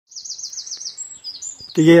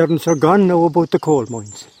The yearns are gone now about the coal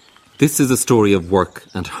mines. This is a story of work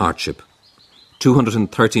and hardship.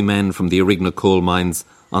 230 men from the Arigna coal mines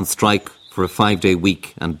on strike for a 5-day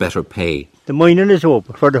week and better pay. The mining is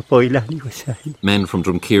over for the foil anyway. Men from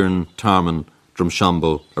Drumkieran, Tarman,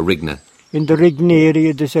 Drumshambo, Arigna. In the Arigna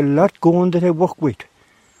area there's a lot going that I work with.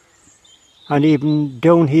 And even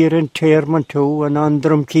down here in Tarman too and on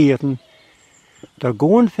Drumkieran, they're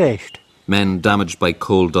going fast. Men damaged by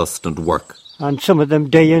coal dust and work. And some of them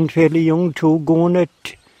dying fairly young too, going in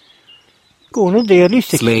the early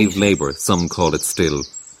 60s. Slave labour, some call it still.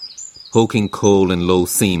 Hoking coal in low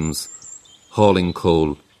seams, hauling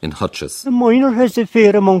coal in hutches. The miner has a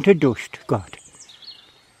fair amount of dust, God.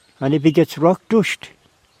 And if he gets rock dust,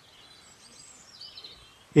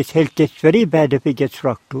 his health gets very bad if he gets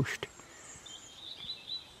rock dust.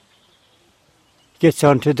 Gets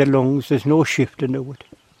onto the lungs, there's no shifting of it.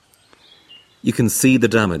 You can see the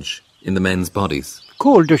damage in the men's bodies.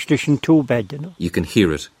 Coal dust isn't too bad, you know. You can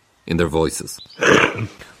hear it in their voices.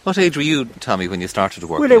 What age were you, Tommy, when you started to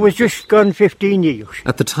work? Well, I was just gone 15 years.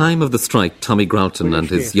 At the time of the strike, Tommy Gralton and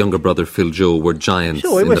his younger brother Phil Joe were giants in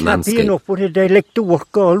the landscape. So I was happy enough with it. I liked to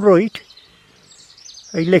work all right.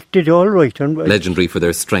 I liked it all right. And legendary for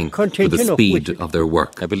their strength, for the speed of their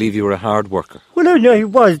work. I believe you were a hard worker. Well, I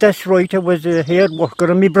was, that's right. I was a hard worker.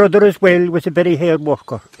 And my brother as well was a very hard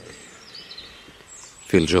worker.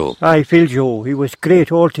 Phil Joe. Aye, Phil Joe. He was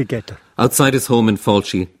great altogether. Outside his home in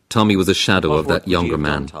Falchie, Tommy was a shadow of that younger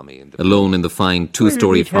man, alone in the fine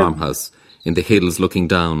two-storey farmhouse in the hills looking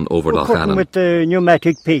down over Loch Allen. With the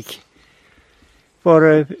pneumatic pick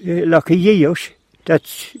for like a years.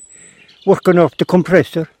 That's working off the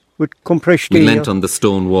compressor with compressed air. We leant on the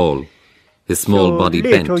stone wall, his small body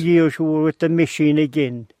bent. Later years we were with the machine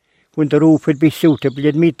again. When the roof would be suitable,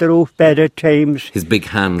 you'd meet the roof bad at times. His big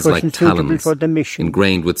hands like talons,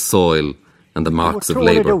 ingrained with soil and the marks of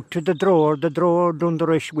labour. It out to the drawer done the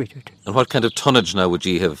rest with it. And what kind of tonnage now would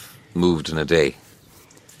you have moved in a day?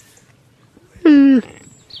 Well,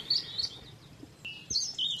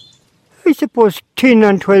 I suppose 10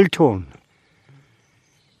 and 12 ton.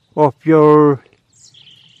 Up your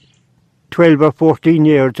 12 or 14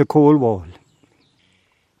 years of coal wall.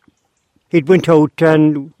 It went out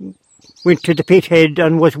and went to the pit head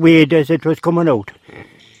and was weighed as it was coming out.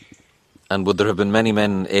 And would there have been many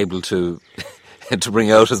men able to to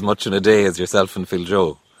bring out as much in a day as yourself and Phil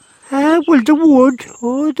Joe? Well, there would.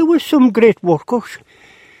 Oh, there were some great workers.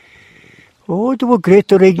 Oh, there were great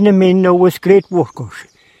Arigna men now was great workers.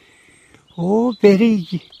 Oh, very,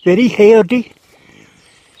 very hardy.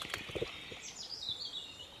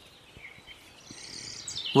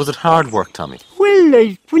 Was it hard work, Tommy?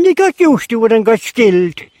 Well, when you got used to it and got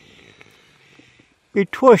skilled,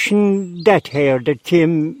 it wasn't that hard. It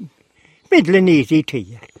came middling easy to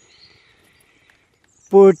you.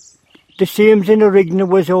 But the seams in Arigna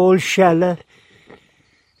was all shallow.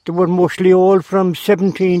 They were mostly all from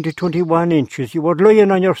 17 to 21 inches. You were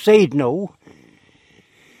lying on your side now,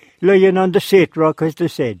 lying on the set rock, as they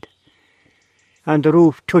said, and the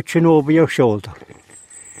roof touching over your shoulder.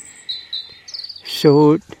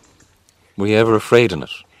 So, were you ever afraid in it?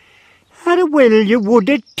 Well, you would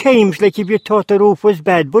at times, like if you thought the roof was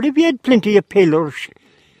bad. But if you had plenty of pillars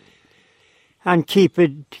and keep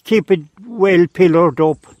it well pillared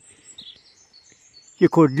up, you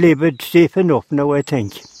could live it safe enough now, I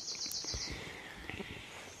think.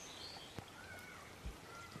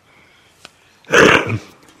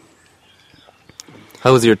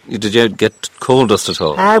 How was did you get coal dust at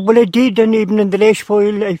all? Well, I did, and even in the lash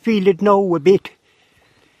foil, I feel it now a bit.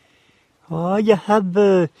 Oh, you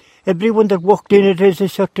have, everyone that walked in it has a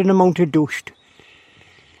certain amount of dust.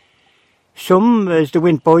 Some, as they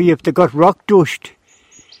went by, if they got rock dust,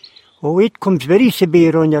 oh, it comes very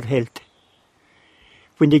severe on your health.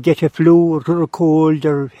 When you get a flu or a cold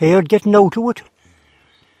or hair getting out of it.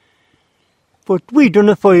 But we done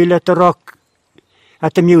a foil at the rock,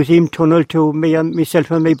 at the museum tunnel too,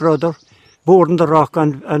 myself and my brother, boarding the rock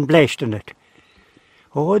and blasting it.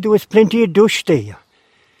 Oh, there was plenty of dust there.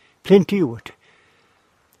 Plenty of it.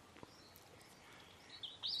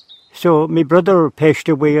 So my brother passed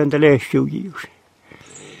away in the last few years.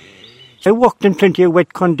 I worked in plenty of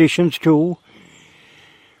wet conditions too,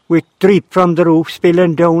 with drip from the roof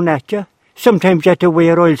spilling down at you. Sometimes you had to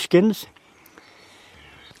wear oilskins.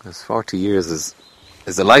 This 40 years is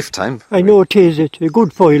a lifetime. I know it is. It's a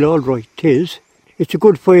good foil, all right, it is. It's a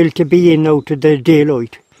good foil to be in out of the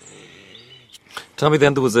daylight. Tommy,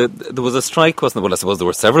 then there was a strike, wasn't there? Well, I suppose there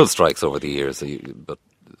were several strikes over the years, but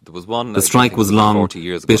there was one. The strike was long,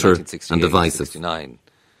 bitter and divisive.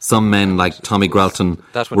 Some men, like Tommy Gralton,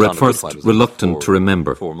 were at first reluctant to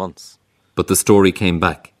remember. 4 months. But the story came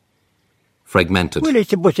back, fragmented. Well, I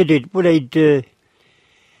suppose it did, but I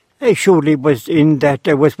surely was in that.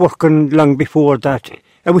 I was working long before that.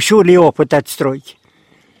 I was surely up at that strike.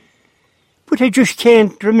 But I just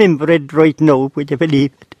can't remember it right now, would you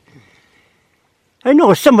believe it? I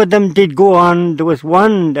know some of them did go on. There was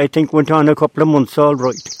one, I think, went on a couple of months, all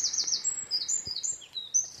right.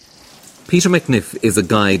 Peter McNiff is a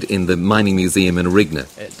guide in the Mining Museum in Arigna,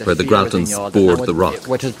 where the Graltons bored the rock. It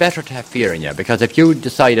was better to have fear in you, because if you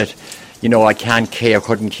decided, I can't care,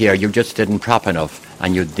 couldn't care, you just didn't prop enough,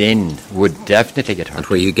 and you then would definitely get hurt. And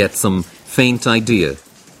where you get some faint idea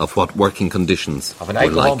of what working conditions when I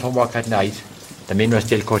go home from work at night, the men were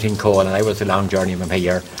still cutting coal, and I was a long journey from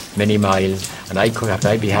here, many miles, and I'd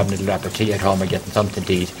be having a little cup of tea at home or getting something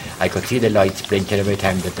to eat. I could see the lights blinking every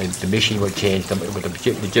time that the machine would change, with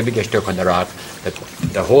the jibby get stuck on the rock,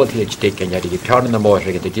 the whole thing would stick, and you had to keep turning the motor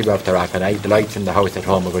to get the jib off the rock, and the lights in the house at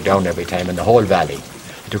home would go down every time, in the whole valley.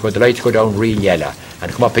 The lights go down real yellow,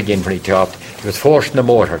 and come up again when he talked. He was forcing the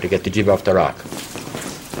motor to get the jib off the rock.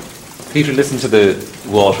 Peter, listen to the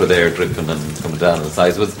water there dripping and coming down on the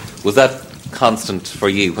sides. Was that constant for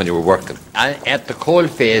you when you were working? At the coal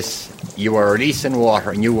face, you were releasing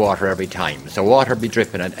water, new water every time. So water be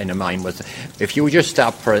dripping in a mine was, if you just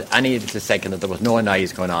stopped for any little second that there was no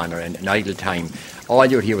noise going on or an idle time, all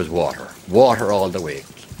you'd hear was water all the way.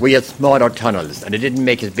 We had smaller tunnels, and it didn't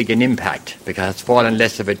make as big an impact because it's fallen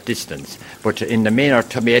less of a distance. But in the main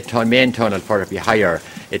tunnel, for it to be higher,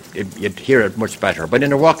 you'd hear it much better. But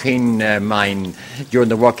in a working mine, during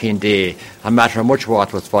the working day, no matter how much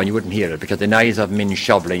water was falling, you wouldn't hear it because the noise of men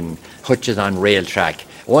shoveling, hutches on rail track,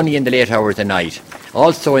 only in the late hours of night.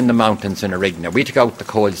 Also in the mountains in Arigna, we took out the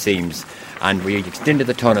coal seams and we extended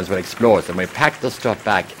the tunnels with explosives, and we packed the stuff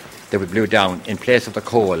back that we blew down in place of the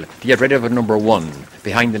coal to get rid of it, number one,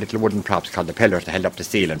 behind the little wooden props called the pillars that held up the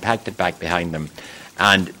seal, and packed it back behind them.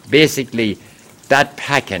 And basically that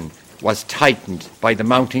packing was tightened by the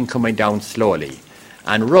mountain coming down slowly.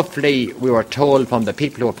 And roughly we were told from the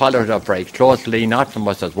people who followed it up very closely, not from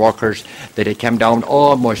us as workers, that it came down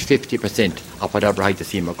almost 50% of whatever height the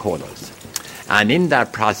seam of coal was. And in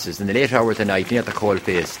that process, in the late hours of the night, near the coal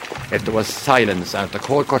face, if there was silence and if the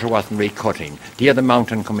coal cutter wasn't recutting, near the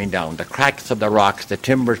mountain coming down, the cracks of the rocks, the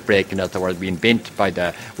timbers breaking as they were being bent by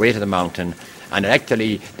the weight of the mountain, and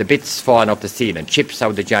actually the bits falling off the ceiling, chips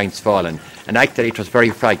out of the joints falling, and actually it was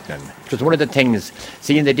very frightening. It was one of the things,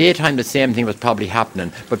 see, in the daytime the same thing was probably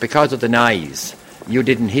happening, but because of the noise, you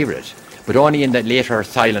didn't hear it. But only in that later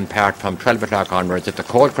silent part from 12 o'clock onwards, if the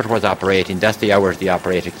coal cutter was operating, that's the hours they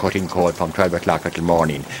operated, cutting coal from 12 o'clock until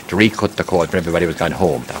morning to recut the coal when everybody was gone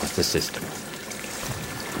home. That was the system.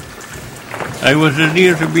 I was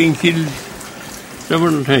near to being killed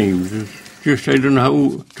several times. It's just, I don't know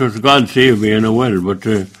how, it was God saved me in a well, but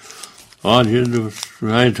I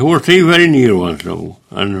had two or three very near ones now,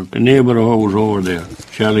 and a neighbour of ours over there,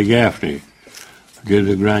 Charlie Gaffney, he's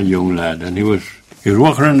a grand young lad, and he was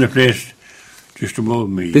walking around the place just above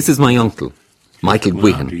me. This is my uncle, Michael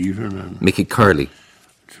Guihan, Mickey Curley.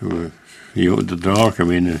 So the door came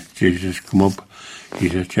in and Jesus come up. He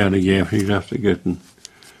said, Charlie Gaffney's after getting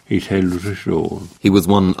his head was a show. He was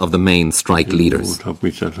one of the main strike leaders. Top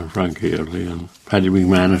myself and Frank Haley and Paddy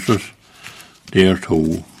McManus was there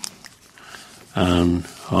too. And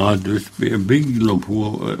there used to be a big lump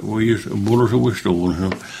where you bullets with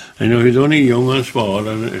stones. I know he's only young and small,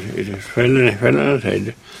 and it just fell on his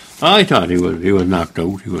head. I thought he was knocked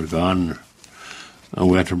out, he was gone. And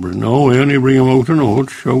we had to we only bring him out on a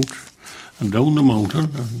hutch, out and down the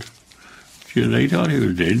mountain. And I thought he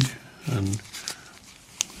was dead. And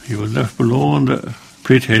he was left below on the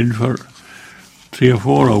pit head for 3 or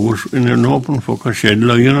 4 hours in an open fucking shed,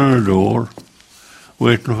 lying on a door,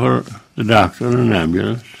 waiting for the doctor and an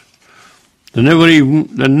ambulance. They never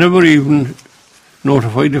even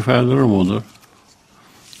notified the father or mother.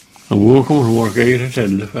 And we were coming to work 8 to tell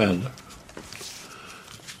the father.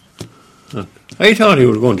 And I thought he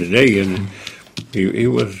was going to die, and he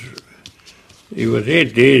was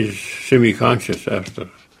 8 days semi-conscious after.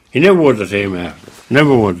 He never was the same after.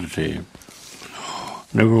 Never was the same.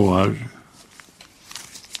 Never was.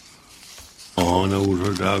 Oh, no, it was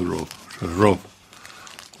a dog rough. It was rough.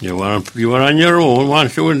 You were on your own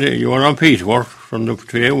once you were on piecework from the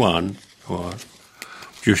day one.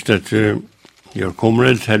 Just that your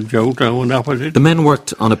comrades helped you out and that was it. The men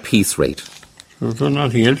worked on a piece rate. There was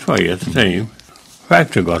nothing else for you at the time. In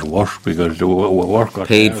fact, it got worse because the work got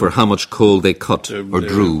paid for how much coal they cut or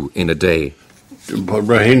drew in a day. But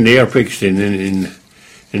they are fixed in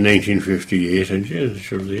 1958, and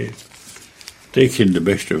they killed the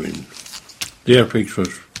best of them. Their pigs was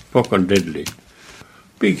fucking deadly.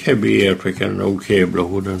 big heavy air pick and an old cable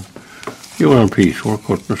hood, and you were on piecework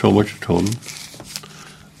cutting so much a ton.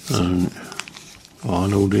 And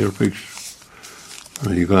all old air picks.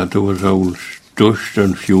 And you got there was old dust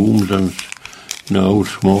and fumes and old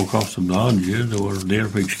smoke off the blood, yeah. There were air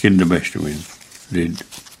picks killed the best of me. Did.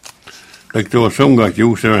 Like there was some got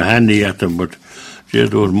used, they were handy at them, but yeah,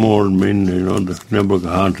 there was more than men, you know, that never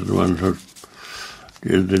got onto them, and so,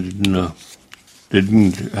 yeah, they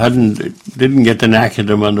didn't get the knack of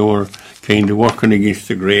them, and they were kind of working against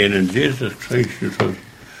the grain, and Jesus Christ, it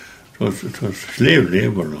was slave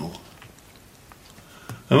labour now.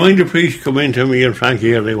 I mind the priest come in to me and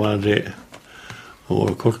Frankie early one day, and we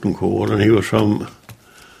were cutting coal, and he was from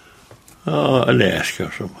Alaska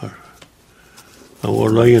or somewhere. And we're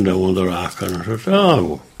lying down on the rock, and I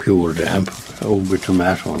said, pure damp, old bit of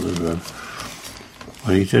tomato on it.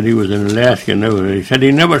 And he said he was in Alaska now, and he said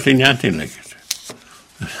he never seen anything like it.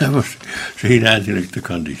 Never seen anything like the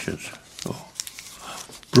conditions. Oh,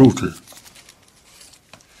 brutal.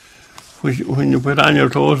 When you put on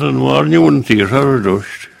your clothes in the morning, you wouldn't see it or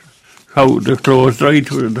dust. How the clothes dried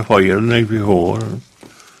to the fire the night before.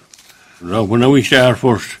 Now, when we started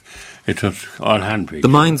first, it was all hand picked. The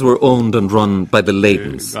mines were owned and run by the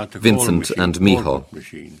Leydens, Vincent and Micheál.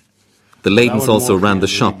 The Leydens also ran the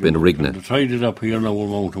shop in Arigna. They tried it up here in our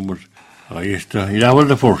mountain, but that was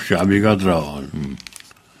the first job you got drawn.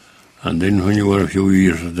 And then when you were a few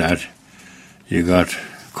years of that, you got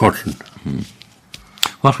cutting.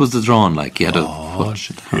 What was the drawing like? You had a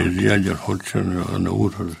hutch? You had your hutch and an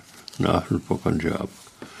outer national fucking job.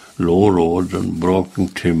 Low roads and broken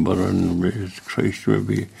timber, and Christ,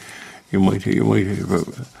 maybe you might have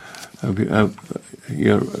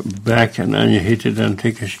your back, and then you hit it and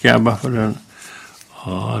take a scab off it, and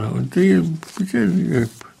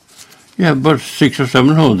yeah, about 600 or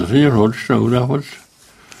 700 in your hutch now. That was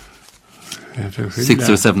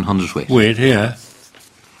 600 or 700 weight. Weight, yeah.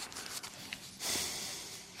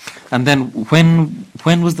 And then when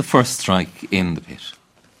was the first strike in the pit?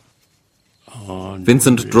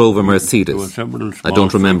 Vincent drove a Mercedes. I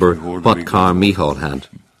don't remember what car Micheál had.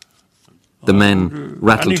 The men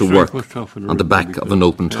rattled to work on the back of an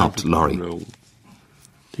open-topped lorry.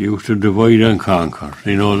 They used to divide and conquer,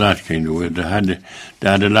 you know, that kind of way. They had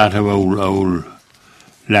a lot of old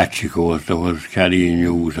latchicos that was carrying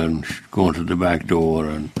news and going to the back door,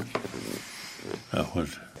 and that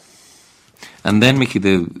was... And then, Mickey,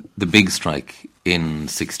 the big strike in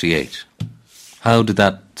 68. How did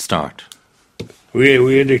that start?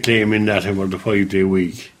 We had a claim in that about the 5-day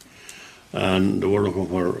week, and they were looking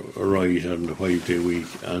for a rise on the 5-day week,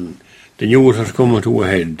 and the news was coming to a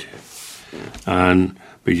head, and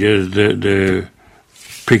because they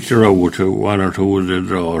picked her out to one or two of the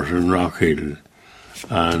drawers in Rock Hill,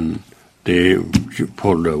 and they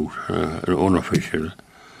pulled out, unofficial,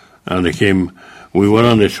 and they came. We were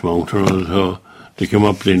on this mountain, and so they came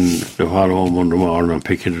up then the following Monday morning and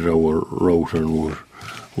picketed our route, and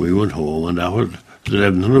we went home, and that was the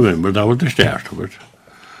 11th of November. That was the start of it.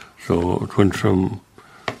 So it went from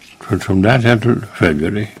that until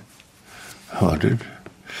February. Oh, it did.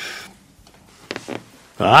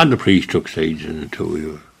 And the priest took sides in it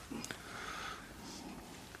too.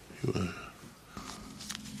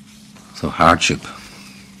 So hardship.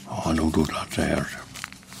 Oh, no, there was lots of hardship.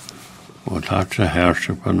 Lots of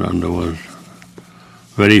hardship, and there was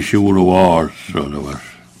very few rewards, so there was.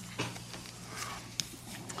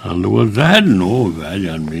 And they had no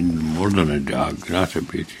value, I mean, more than a dog, that's a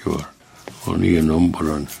bit, you were only a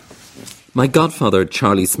number. And my godfather,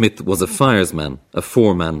 Charlie Smith, was a firesman, a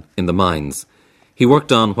foreman in the mines. He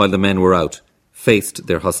worked on while the men were out, faced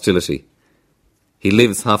their hostility. He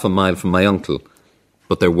lives half a mile from my uncle,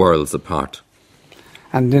 but they're worlds apart.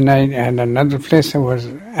 And then I had another place that was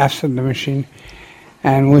after the machine,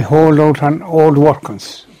 and we hauled out on old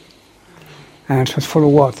workings, and it was full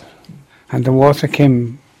of water, and the water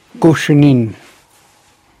came gushing in,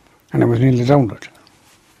 and I was nearly drowned.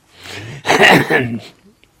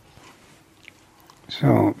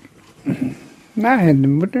 So, I had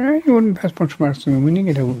them, but I wouldn't pass much more to me. When you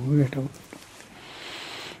get out, we get out.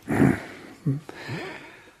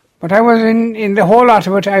 But I was in the whole lot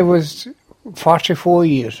of it, I was 44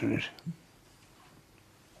 years in it.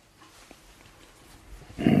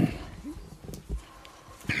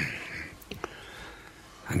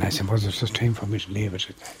 And I suppose it's just time for me to leave it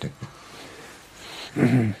at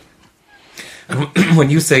that. When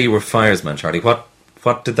you say you were firesman, Charlie, what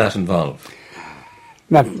did that involve?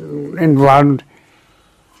 That involved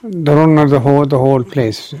the run of the whole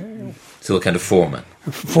place. So a kind of foreman?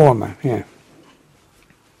 Foreman, yeah.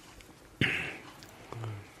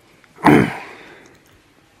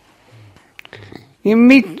 You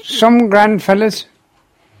meet some grand fellas,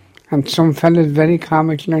 and some fellas very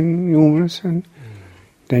comical and humorous, and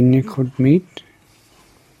then you could meet.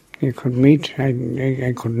 I could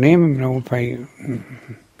name him now if I.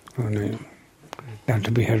 Oh no, not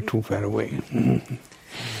to be held too far away.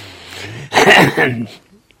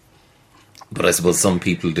 But I suppose some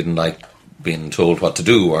people didn't like being told what to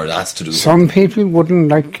do or asked to do Some people wouldn't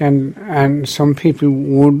like, and some people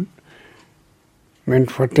would.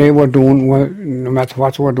 Meant what they were doing, no matter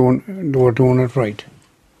what they were doing it right.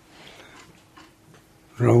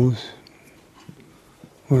 Rows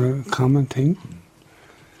were a common thing.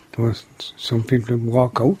 There was some people would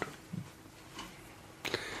walk out.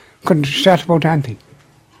 Couldn't start about anything.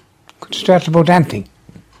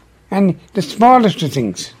 And the smallest of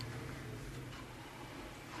things.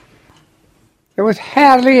 There was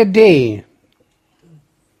hardly a day.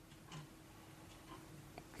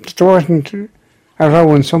 There wasn't a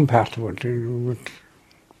row in some part of it.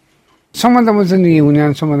 Some of them was in the union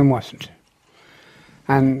and some of them wasn't.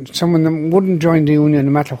 And some of them wouldn't join the union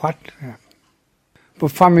no matter what.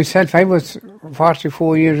 But for myself, I was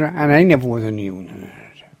 44 years and I never was in the union.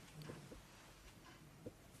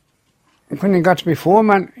 When you got to be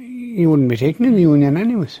foreman, you wouldn't be taken in the union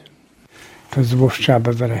anyways. It was the worst job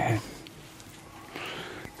I've ever had.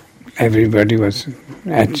 Everybody was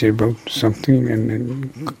at you about something and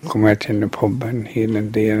come out in the pub and here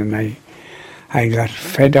and there, and I got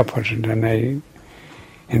fed up with it, and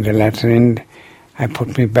in the latter end, I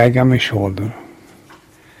put my bag on my shoulder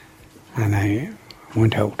and I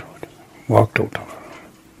went out, walked out.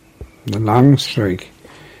 The long strike,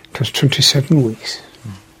 it was 27 weeks.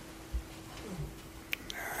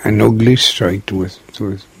 An ugly strike, there was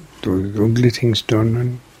ugly things done,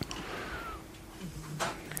 and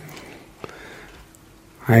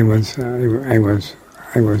I was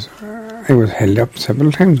held up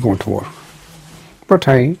several times going to work, but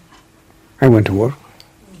I went to work.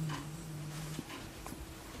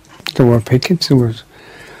 There were pickets. There was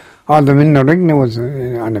all the men in Arigna was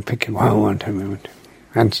on a picket. Wow, one time I went,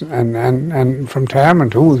 and from Tarman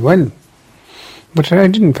too as well. But I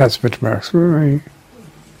didn't pass bit marks. I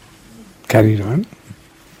carried on.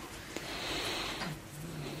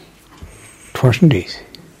 It wasn't easy.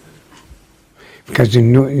 Because you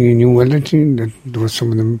knew well that there was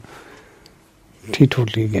some of them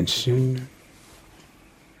teetotally against you.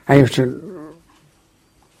 I used to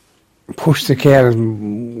push the car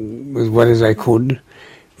as well as I could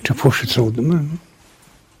to push it through them.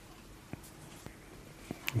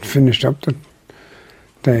 And finished up that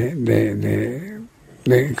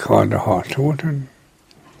they called a halt to it, and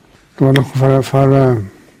they were looking for a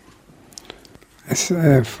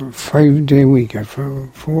 5-day week, a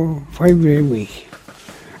 5-day week,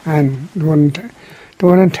 and they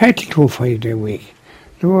were entitled to a 5-day week.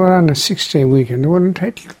 They were on a 6-day week, and they were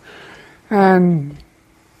entitled, and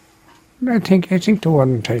I think they were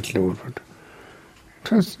entitled to it, but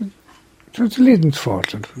it was the lady's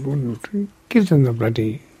fault that it wouldn't give them the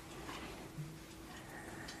bloody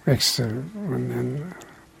extra,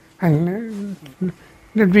 and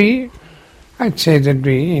there'd be. I'd say there'd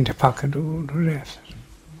be in the pocket to rest.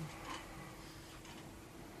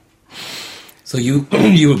 So you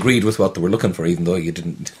agreed with what they were looking for, even though you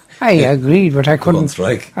didn't. I agreed, but I couldn't.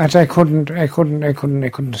 Strike. I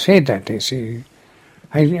couldn't say that. You see,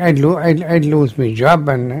 I'd lose my job,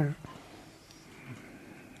 and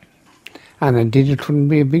indeed it wouldn't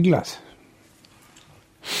be a big loss.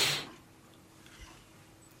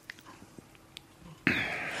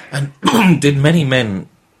 And did many men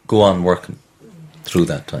go on working through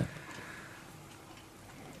that time?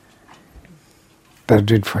 There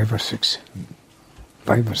did 5 or 6.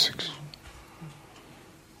 5 or 6.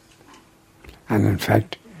 And in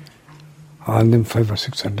fact, all them 5 or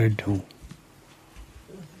 6 are dead too.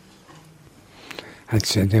 I'd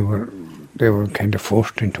say they were kind of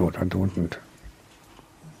forced into it, or they wouldn't.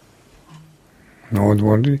 No, they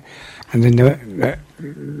weren't. And then there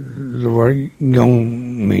were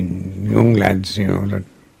young men, young lads, that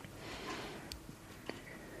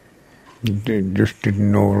they just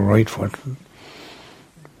didn't know right what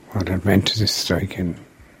it meant to this strike. And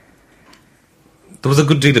there was a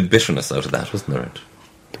good deal of bitterness out of that, wasn't there?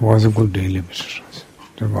 There was a good deal of bitterness.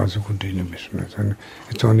 And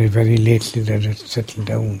it's only very lately that it settled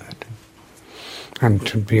down. And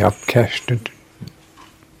to be upcashed.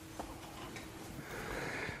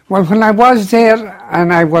 Well, when I was there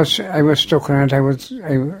and I was stuck on it, I was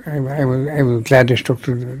glad I stuck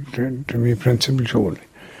to my principal shoulder.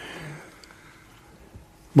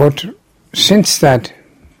 But since that,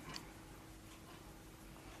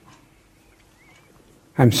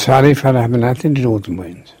 I'm sorry for having nothing to do with the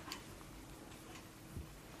mines.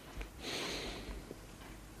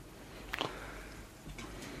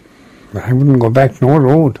 I wouldn't go back no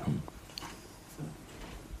road.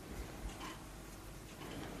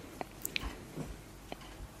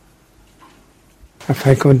 If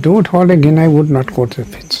I could do it all again, I would not go to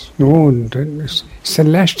the pits. No, it's the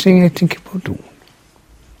last thing I think about doing.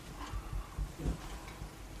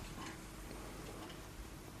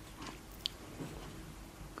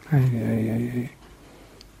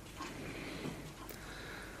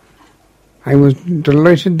 I was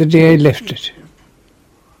delighted the day I left it.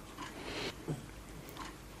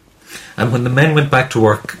 And when the men went back to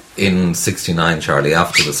work in '69, Charlie,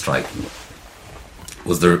 after the strike,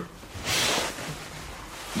 was there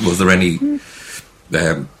any?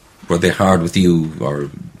 Were they hard with you, or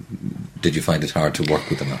did you find it hard to work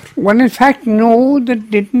with them after? Well, in fact, no, they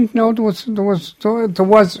didn't. No, there was some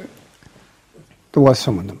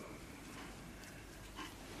of them.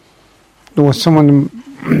 There was some of them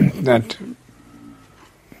that,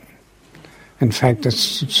 in fact,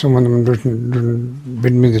 some of them didn't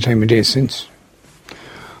been me the time of day since.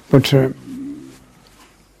 But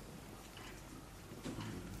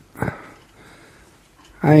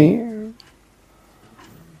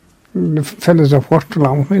the fellas that worked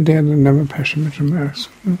along with me, they had never passionate remarks.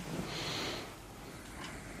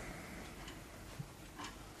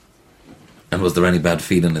 And was there any bad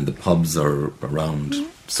feeling in the pubs or around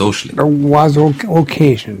socially? There was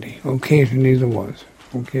occasionally. Occasionally there was.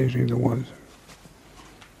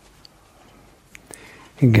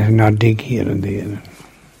 You get an odd dig here and there.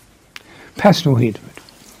 Pass no heed of it.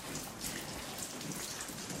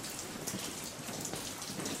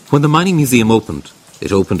 When the mining museum opened,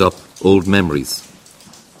 it opened up old memories.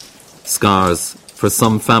 Scars for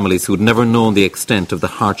some families who had never known the extent of the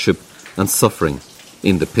hardship and suffering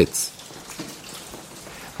in the pits.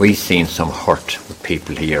 We've seen some hurt with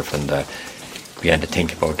people here we had to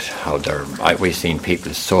think about how we've seen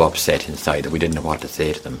people so upset inside that we didn't know what to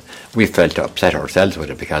say to them. We felt upset ourselves with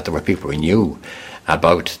it because there were people we knew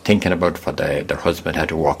thinking about what their husband had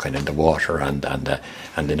to work in the water and the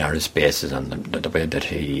narrow spaces and the way that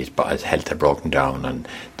his health had broken down and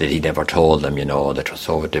that he never told them, that it was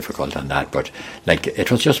so difficult and that. But it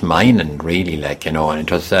was just mining really, and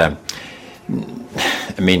it was.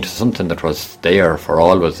 It was something that was there for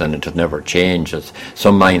always and it had never changed.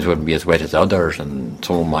 Some mines wouldn't be as wet as others and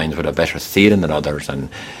some mines would have better sealing than others and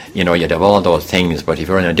you'd have all those things, but if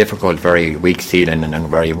you're in a difficult, very weak sealing and a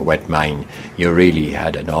very wet mine, you really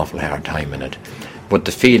had an awful hard time in it. But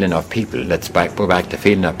the feeling of people, go back to the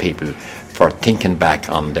feeling of people for thinking back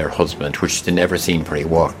on their husband, which they never seen where he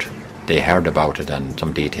worked. They heard about it in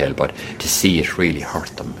some detail, but to see it really hurt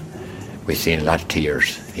them. We've seen a lot of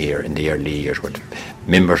tears here in the early years with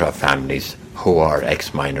members of families who are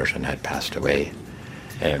ex-miners and had passed away.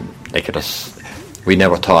 We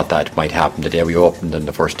never thought that might happen the day we opened and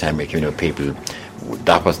the first time we came to people.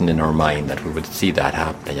 That wasn't in our mind that we would see that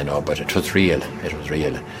happen, but it was real. It was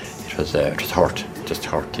real. It was hurt, just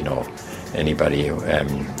hurt, Anybody,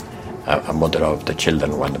 a mother of the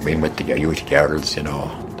children, when we with the youth girls, the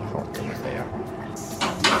hurt that was there.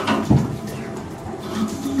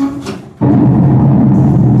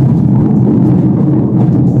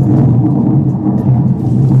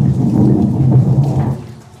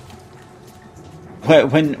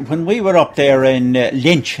 When we were up there in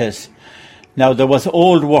Lynch's, now there was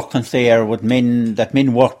old workings there with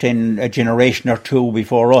men worked in a generation or two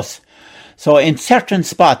before us. So in certain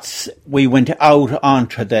spots we went out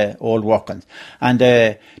onto the old workings and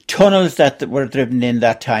the tunnels that were driven in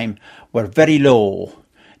that time were very low,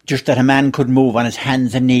 just that a man could move on his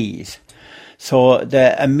hands and knees. So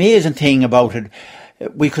the amazing thing about it,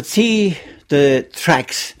 we could see the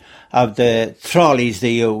tracks of the trolleys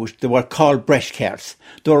they used. They were called breast carts.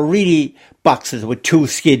 They were really boxes with two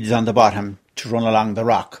skids on the bottom to run along the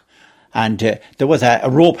rock. And there was a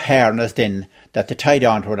rope harness then that they tied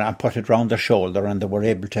onto it and put it round their shoulder and they were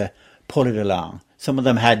able to pull it along. Some of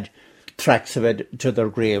them had tracks of it to their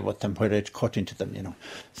grave with them where it cut into them,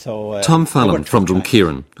 So Tom Fallon from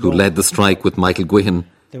Drumkeeran, who led the strike with Michael Guihan,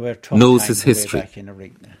 knows his history.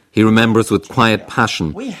 He remembers with quiet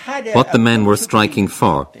passion what the men were striking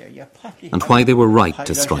for and why they were right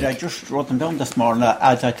to strike. I just wrote them down this morning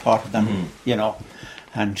as I thought of them,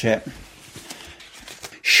 And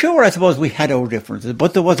sure, I suppose we had our differences,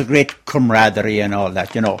 but there was a great camaraderie and all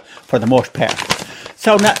that, for the most part.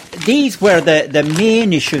 So now, these were the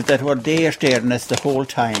main issues that were there staring us the whole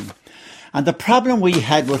time. And the problem we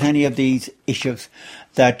had with any of these issues,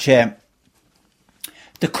 that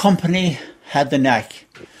the company had the knack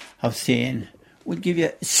of saying, we'll give you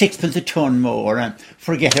 6pence a tonne more and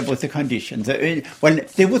forget about the conditions. Well,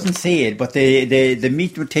 they wouldn't say it, but the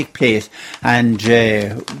meet would take place, and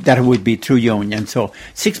that would be through union. So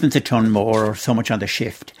 6pence a tonne more or so much on the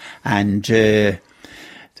shift. And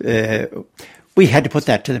we had to put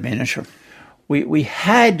that to the minister. We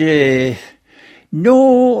had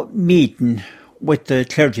no meeting with the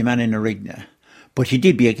clergyman in Arigna, but he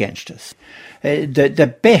did be against us.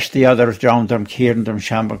 The best, the others, Downderm, Kieranderm,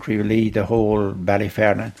 Shamrock, Lee, the whole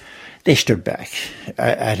Ballyfernan, they stood back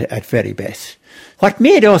at very best. What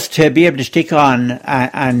made us to be able to stick on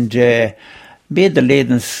and made the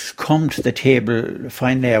Ladens come to the table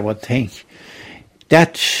finally, I would think,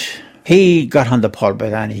 that he got on the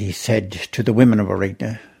pulpit and he said to the women of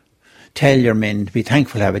Arigna, tell your men to be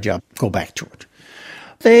thankful to have a job, go back to it.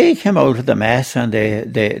 They came out of the mass and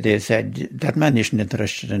they said, that man isn't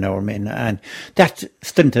interested in our men. And that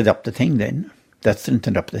strengthened up the thing then. That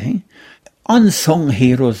strengthened up the thing. Unsung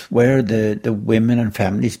heroes were the women and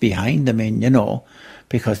families behind the men, you know,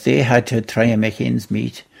 because they had to try and make ends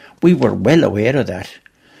meet. We were well aware of that.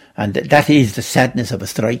 And that is the sadness of a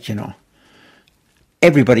strike, you know.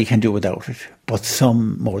 Everybody can do without it, but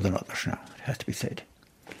some more than others now, it has to be said.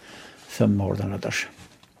 Some more than others.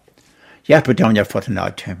 You have to put down your foot an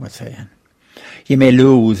odd time, I would say. You may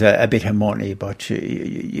lose a bit of money, but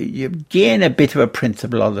you gain a bit of a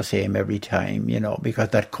principle all the same every time, you know, because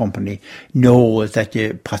that company knows that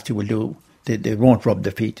you possibly will do. They won't rub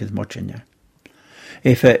their feet as much in you.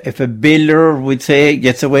 If a builder would say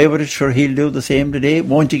gets away with it, sure, he'll do the same today.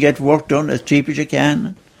 Won't you get work done as cheap as you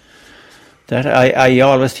can? That I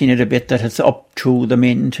always seen it a bit that it's up to the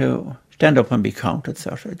men to stand up and be counted,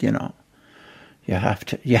 sort of, you know. You have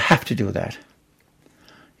to do that.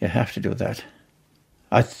 You have to do that.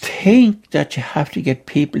 I think that you have to get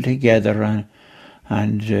people together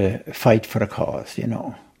and fight for a cause, you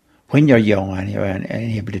know, when you're young and you're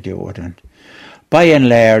able to do it. And by and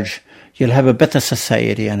large, you'll have a better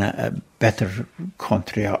society and a better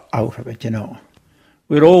country out of it, you know.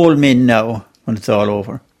 We're all men now when it's all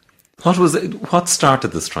over. What started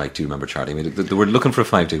the strike, do you remember, Charlie? I mean, they were looking for a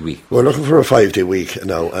 5-day week. We're looking for a 5-day week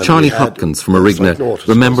now. And Charlie Hopkins from Arigna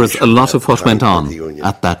remembers a lot of what went on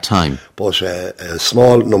at that time. But a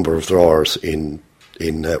small number of drawers in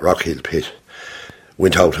Rockhill Pit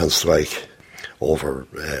went out on strike over,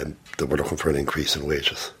 they were looking for an increase in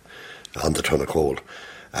wages on the ton of coal.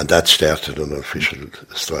 And that started an official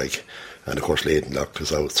strike. And of course, Leyden locked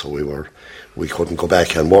us out, so we couldn't go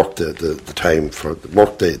back and work the time for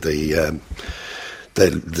work the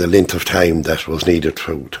length of time that was needed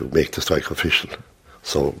to make the strike official.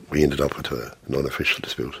 So we ended up with an unofficial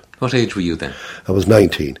dispute. What age were you then? I was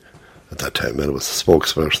 19 at that time, and I was the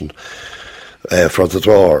spokesperson for the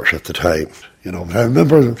drawers at the time. You know, I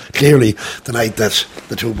remember clearly the night that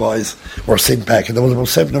the two boys were sent back, and there was about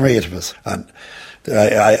 7 or 8 of us, and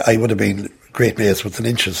I would have been great mates with the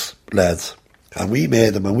Lynch's lads, and we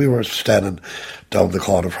made them, and we were standing down the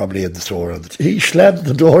corner probably in the store, and he slammed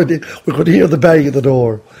the door, and we could hear the bang of the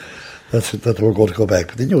door. That's it, that they were going to go back,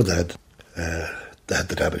 but they knew that they had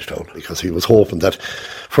the damage done, because he was hoping that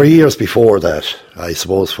for years before that, I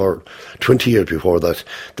suppose for 20 years before that,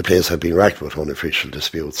 the place had been racked with unofficial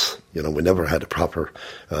disputes. You know, we never had a proper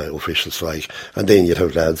official strike, and then you'd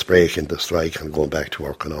have lads breaking the strike and going back to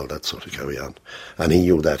work and all that sort of carry on. And he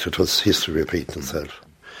knew that. It was history repeating itself.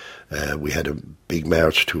 We had a big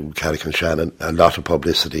march to Carrick-on-Shannon, a lot of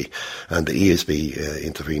publicity, and the ESB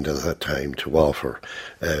intervened at that time to offer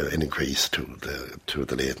an increase to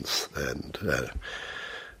the Ladens, and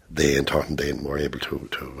they in turn then were able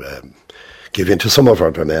to give in to some of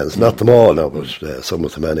our demands, not them all now, but some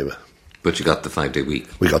of them anyway. But you got the 5-day week.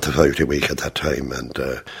 We got the 5-day week at that time, and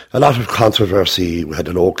a lot of controversy. We had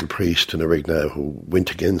a local priest in Arigna who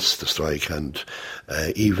went against the strike and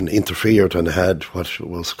even interfered and had what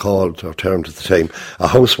was called, or termed at the time, a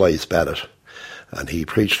housewives' ballot. And he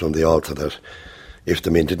preached from the altar that if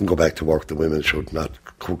the men didn't go back to work, the women should not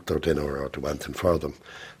cook their dinner or do anything for them.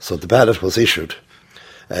 So the ballot was issued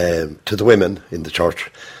to the women in the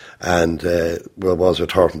church, and was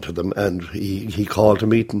returned to them, and he called a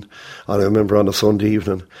meeting, I remember, on a Sunday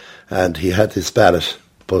evening, and he had his ballot.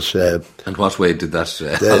 But and what way did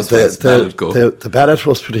that ballot go? The ballot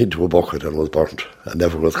was put into a bucket and was burnt, and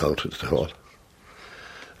never was counted at all.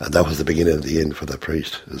 And that was the beginning of the end for that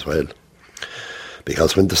priest as well.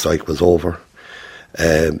 Because when the strike was over,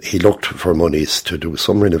 he looked for monies to do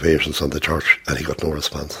some renovations on the church, and he got no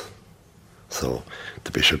response. So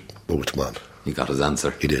the bishop moved him on. He got his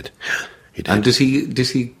answer. He did. He did. And did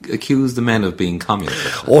he accuse the men of being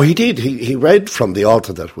communists? Oh, he did. He read from the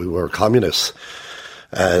altar that we were communists.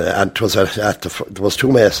 And it was there was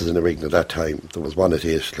 2 masses in Arigna at that time. There was one at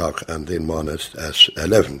 8 o'clock and then one at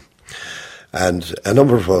 11. And a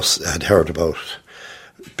number of us had heard about it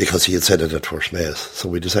because he had said it at first mass. So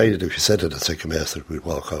we decided if he said it at second mass that we'd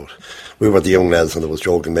walk out. We were the young lads, and there was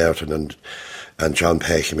Jogan Martin and John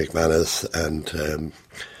Packy McManus and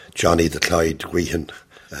Johnny the Clyde Guihan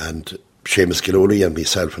and Seamus Gillooly and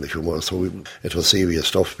myself and a few more. So it was serious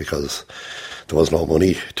stuff because there was no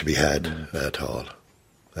money to be had at all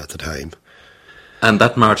at the time. And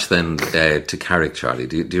that march then to Carrick, Charlie,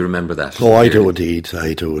 do you remember that? Oh, I do indeed.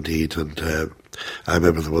 And I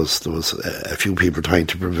remember there was a few people trying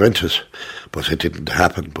to prevent it, but it didn't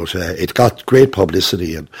happen. But it got great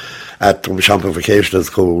publicity. And at Roscommon Vocational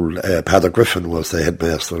School, Padre Griffin was the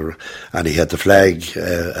headmaster, and he had the flag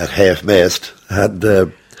at half-mast. And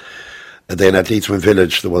then at Leitrim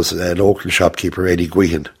Village, there was a local shopkeeper, Eddie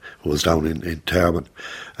Guihan, who was down in Termon,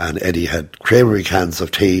 and Eddie had creamery cans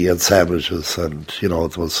of tea and sandwiches, and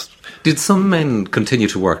it was. Did some men continue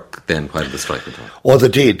to work then while the strike went on? Oh, they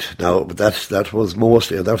did. Now that was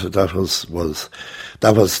mostly that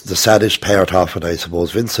was the saddest part of it, I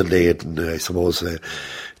suppose. Vincent Layden, I suppose,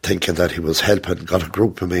 thinking that he was helping, got a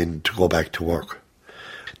group of men to go back to work.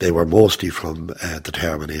 They were mostly from the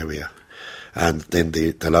Termon area, and then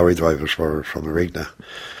the lorry drivers were from Arigna,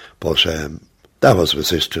 but. That was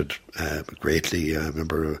resisted greatly. I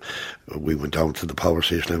remember we went down to the power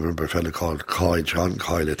station. I remember a fellow called John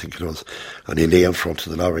Coyle, I think it was, and he lay in front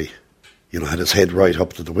of the lorry, had his head right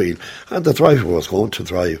up to the wheel. And the driver was going to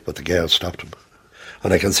drive, but the guards stopped him.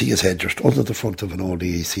 And I can see his head just under the front of an old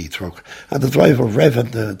EEC truck. And the driver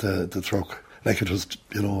revving the truck like it was,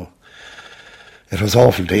 it was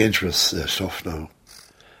awful dangerous stuff now.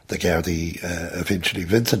 The Gardaí eventually,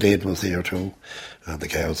 Vincent Layden was there too, and the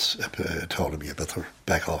guards told him, you better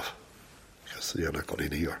back off, because you're not going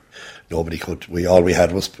in here. Nobody could, all we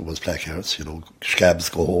had was placards, scabs,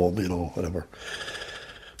 go home, whatever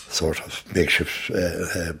sort of makeshift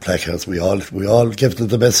placards. We all give them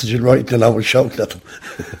the message in writing and I was shouting at them.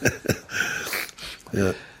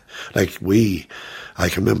 Yeah. I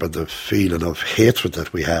can remember the feeling of hatred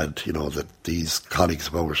that we had, that these colleagues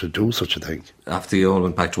of ours would do such a thing. After you all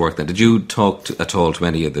went back to work then, did you talk at all to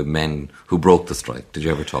any of the men who broke the strike? Did you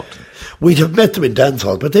ever talk to them? We'd have met them in dance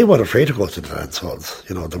halls, but they weren't afraid to go to the dance halls.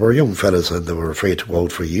 They were young fellas and they were afraid to go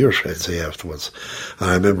out for years, I'd say, afterwards. And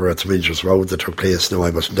I remember at the Mingers Road that took place, I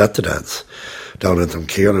wasn't at the dance, down at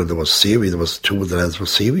Dunkeer, and there was 2 of the lads were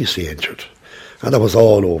seriously injured. And that was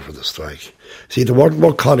all over the strike. See, there weren't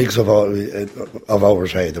more colleagues of our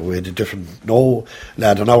side. We had no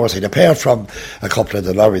lad on our side, apart from a couple of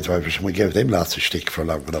the lorry drivers, and we gave them lots of shtick for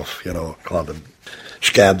long enough, called them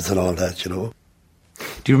scabs and all that, Do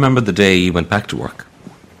you remember the day you went back to work?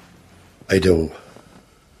 I do.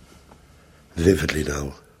 Vividly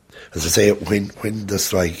now. As I say, when the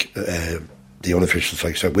strike, the unofficial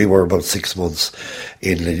strike started, we were about 6 months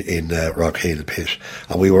in Rockhill Pit,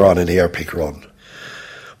 and we were on an air pick run.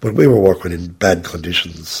 But we were working in bad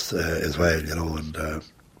conditions as well, and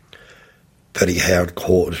very hard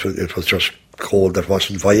cold. It was just coal that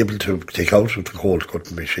wasn't viable to take out with the coal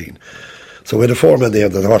cutting machine. So we had a foreman there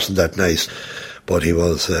that wasn't that nice, but he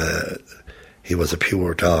was a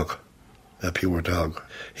pure dog. A pure dog.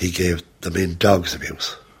 He gave the men dogs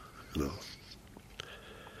abuse,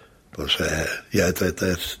 But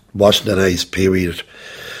that wasn't a nice period.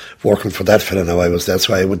 Working for that fella now, that's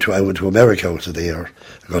why I went to America out of there.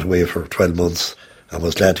 I got away for 12 months and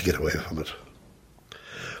was glad to get away from it.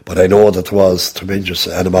 But I know that there was tremendous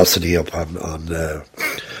animosity up on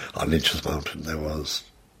Lynch's Mountain. There was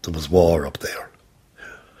war up there.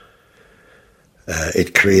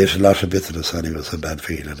 It created a lot of bitterness anyways, and bad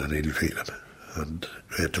feeling and ill feeling, and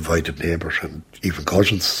divided neighbours and even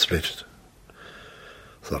cousins split.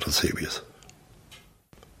 So that was serious.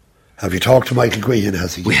 Have you talked to Michael Guihan,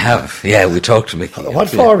 has he? We have, yeah, we talked to Mickey. What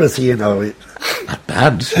form is he now? Not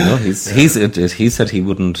bad, he said he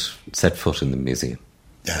wouldn't set foot in the museum.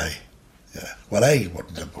 Yeah. Well, I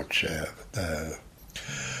wouldn't have much.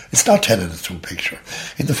 It's not telling the true picture.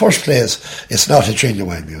 In the first place, it's not a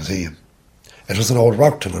genuine museum. It was an old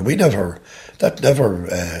rock tunnel. That never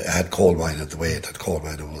had coal mining the way that coal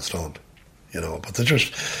mining was done, But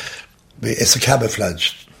it's a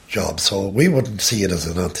camouflage job, so we wouldn't see it as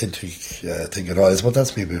an authentic thing at all. But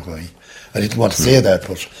that's maybe why I didn't want to say that,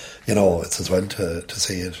 but it's as well to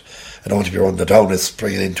say it. I don't want to be running it down. It's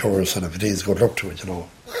bringing in tourists, and if it is, good luck to it. But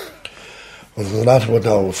there's a lot of it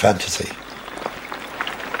now fantasy.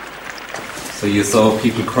 So you saw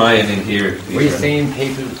people crying in here? We've seen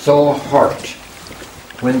people so hurt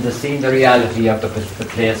when they seen the reality of the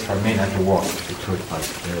place for men had to work, the truth was,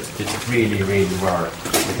 it really, really were.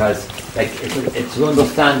 Because, like, it's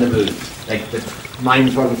understandable, like, the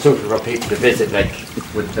mines weren't suited for people to visit, like,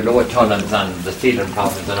 with the lower tunnels and the ceiling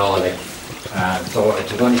problems and all, like. So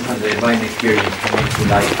it was only kind of a mine experience coming to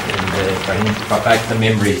life and for him to got back the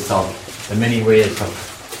memories of the many ways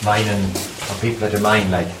of mining, of people at the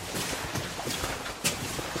mine, like.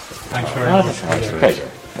 Thanks very much. Pleasure.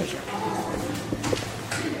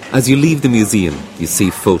 As you leave the museum, you see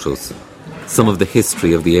photos, some of the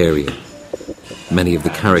history of the area, many of the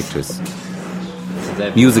characters,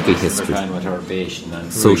 musical history,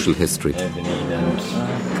 social history.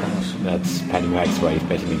 That's Paddy Mac's wife,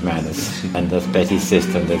 Betty McManus, and that's Betty's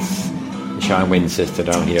sister, that's Sean Wynn's sister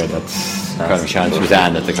down here, that's Colonel Sean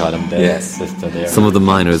Suzanne, that they call him, sister there. Some of the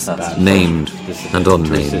miners named and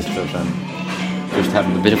unnamed. Sisters, and just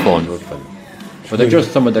having a bit of fun with them. But they're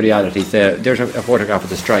just some of the realities there. There's a photograph of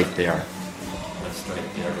the strike there.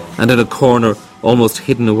 And in a corner, almost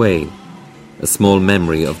hidden away, a small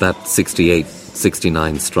memory of that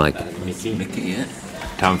 68-69 strike.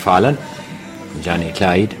 Tom Fallon, Johnny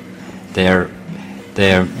Clyde. There's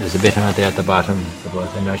a bit on it there at the bottom.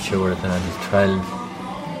 I'm not sure. It's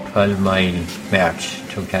 12-mile march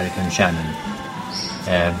to Carrick and Shannon.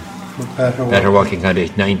 Better working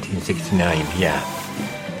conditions, 1969. Yeah,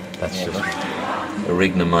 that's just.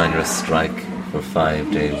 Arigna miners strike for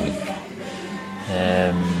 5-day week.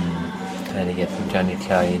 Trying to get from Johnny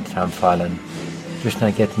Clyde, Tom Fallon. Just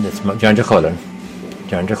not getting this. John Cullen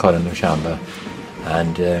of Shamba.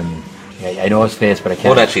 And I know his face, but I can't.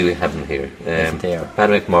 What actually we have him here?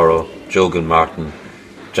 Paddy McMorrow, Joe Gilmartin,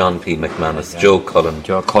 John P. McManus, Joe Cullen,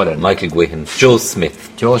 Michael Guihan, Joe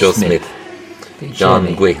Smith, John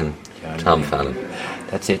Guihan, Tom Fallon.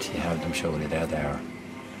 That's it, you have them showing it there.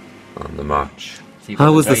 On the march.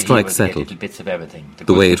 How was the strike settled?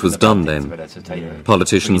 The way it was done then.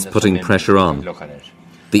 Politicians putting pressure on.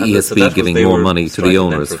 The ESB giving more money to the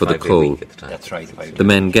owners for the coal. The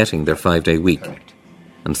men getting their 5-day week.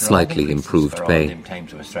 And slightly improved pay.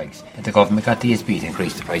 The government got the ESB to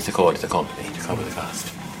increase the price of coal to the company to cover the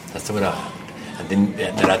cost. That's the way it happened. And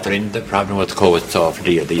then at the end, the problem was the coal was so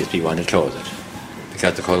dear, the ESB wanted to close it.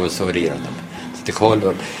 Because the coal was so dear on them. So the coal,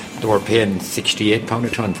 they were paying £68 a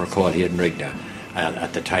tonne for coal here in Arigna.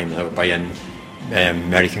 At the time, they were buying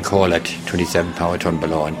American coal at £27 a tonne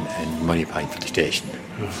below and money pint for the station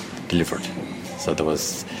delivered. So it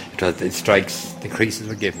was the strikes, the increases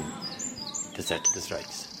were given to settle the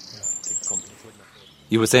strikes.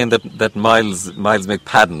 You were saying that Miles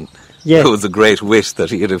McPadden Yeah. was a great wit, that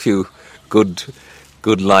he had a few good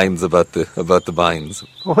lines about the mines.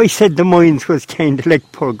 Oh, I said the mines was kind of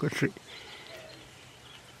like purgatory.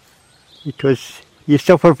 It was, you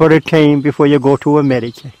suffer for a time before you go to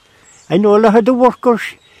America. I know a lot of the workers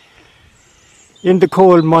in the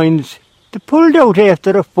coal mines, they pulled out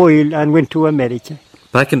after a while and went to America.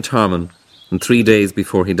 Back in Tarman, and 3 days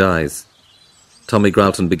before he dies, Tommy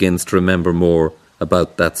Gralton begins to remember more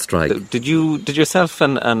about that strike. Did yourself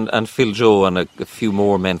and Phil Joe and a few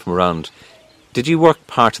more men from around, did you work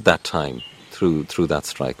part of that time through that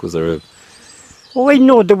strike? Was there a... Oh, I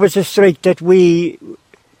know there was a strike that the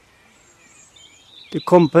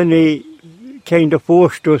company kind of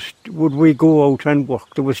forced us, would we go out and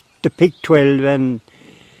work. There was the Pick 12 and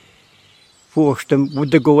forced them,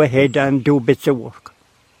 would they go ahead and do bits of work.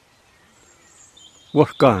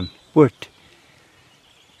 Work on. But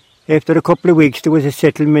after a couple of weeks there was a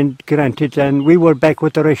settlement granted and we were back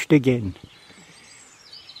with the rest again.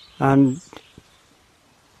 And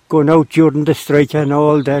going out during the strike and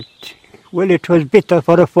all that, well, it was bitter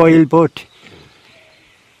for a while, but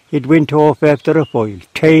it went off after a while.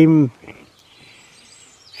 Time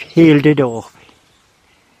healed it off.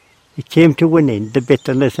 It came to an end, the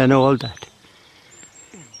bitterness and all that.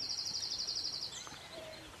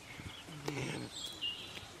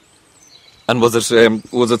 And was it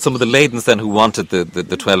some of the Ladens then who wanted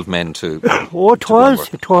the 12 men to... Oh, it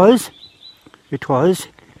was.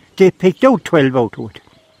 They picked out 12 out of it.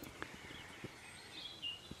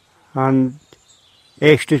 And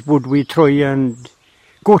asked us would we try and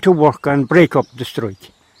go to work and break up the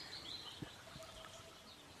strike.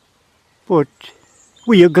 But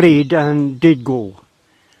we agreed and did go.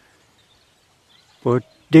 But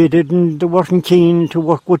they weren't keen to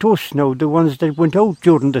work with us now, the ones that went out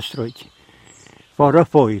during the strike, for a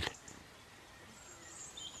while. I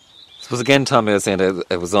suppose again, Tommy, I was saying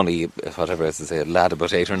I was only, whatever I was to say, a lad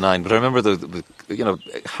about 8 or 9, but I remember the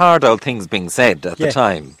hard old things being said at the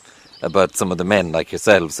time. about some of the men like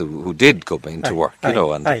yourselves who did go into work, you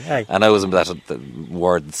know, and I was that the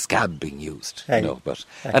word scab being used, you know. But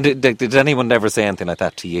and did anyone ever say anything like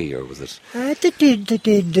that to you, or was it? They did.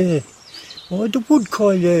 They would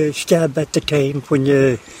call you scab at the time when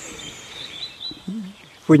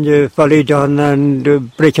you followed on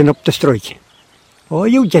and breaking up the strike. Oh,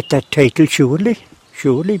 you get that title surely,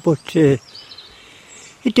 but it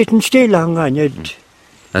didn't stay long on you.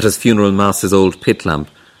 At his funeral mass, his old pit lamp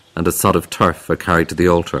and a sod of turf are carried to the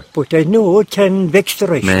altar. But I know it can vex the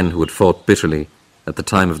right. Men who had fought bitterly at the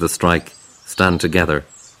time of the strike stand together,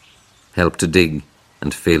 help to dig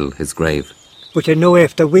and fill his grave. But I know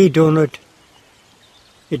after we done it,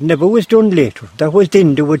 it never was done later. That was the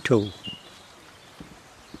end of it too.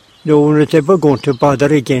 No one was ever going to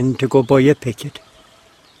bother again to go buy a picket.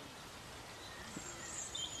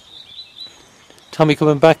 Tommy,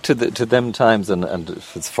 coming back to them times, and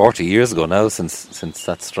it's 40 years ago now since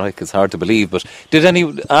that strike. It's hard to believe, but did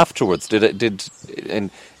any afterwards? Did the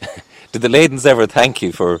Leydens ever thank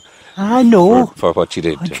you for? No. For what you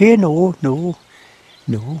did? Okay, no.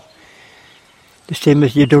 The same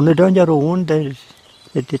as you done it on your own. They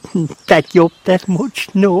didn't back you up that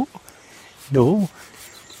much. No.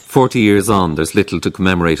 40 years on, there's little to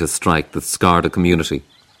commemorate a strike that scarred a community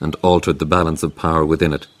and altered the balance of power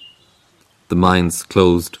within it. The mines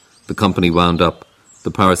closed, the company wound up,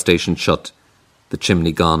 the power station shut, the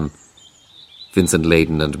chimney gone, Vincent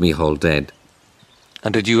Leyden and Micheál dead.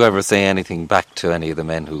 And did you ever say anything back to any of the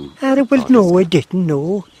men who... No, I didn't,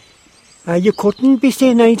 no. You couldn't be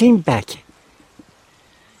saying anything back.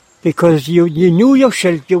 Because you knew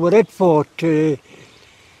yourself, you were at fault to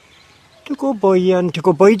go buy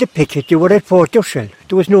the picket, you were at fault yourself.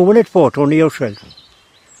 There was no one at fault, only yourself,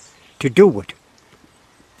 to do it.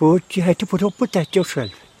 But you had to put up with that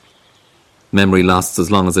yourself. Memory lasts as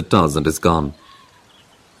long as it does and is gone.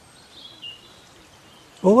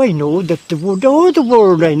 Oh, I know that the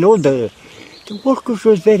world, I know the workers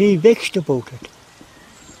was very vexed about it.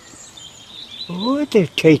 Oh, the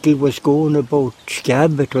title was going about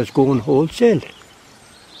scab, it was going wholesale.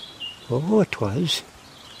 Oh, it was.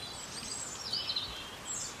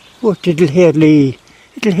 But it'll hardly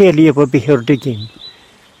ever be heard again.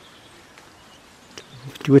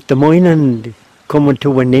 With the mining coming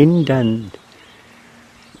to an end, and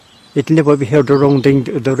it'll never be heard around the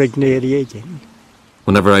Arigna area again.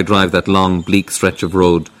 Whenever I drive that long, bleak stretch of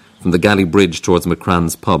road from the Galley Bridge towards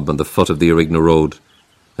McCrann's pub on the foot of the Arigna Road,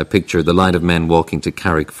 I picture the line of men walking to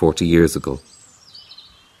Carrick 40 years ago.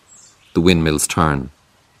 The windmills turn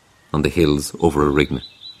on the hills over Arigna.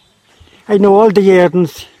 I know all the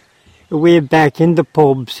yardens way back in the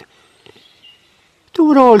pubs. They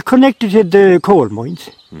were all connected to the coal mines.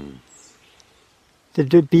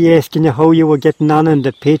 They'd be asking you how you were getting on in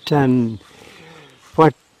the pit and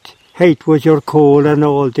what height was your coal and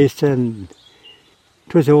all this, and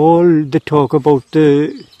it was all the talk about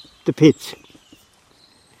the pits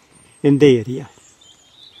in the area.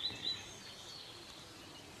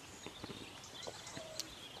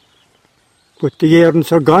 But the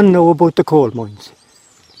yarns are gone now about the coal mines.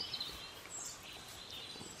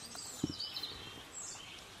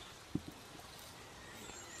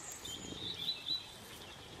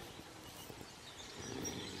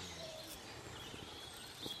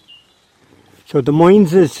 So the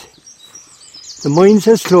mines has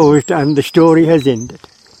closed and the story has ended.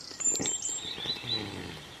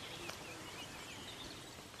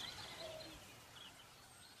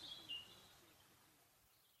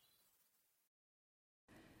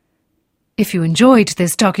 If you enjoyed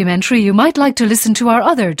this documentary, you might like to listen to our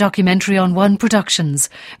other Documentary on One productions.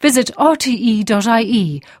 Visit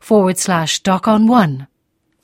rte.ie/Doc on One.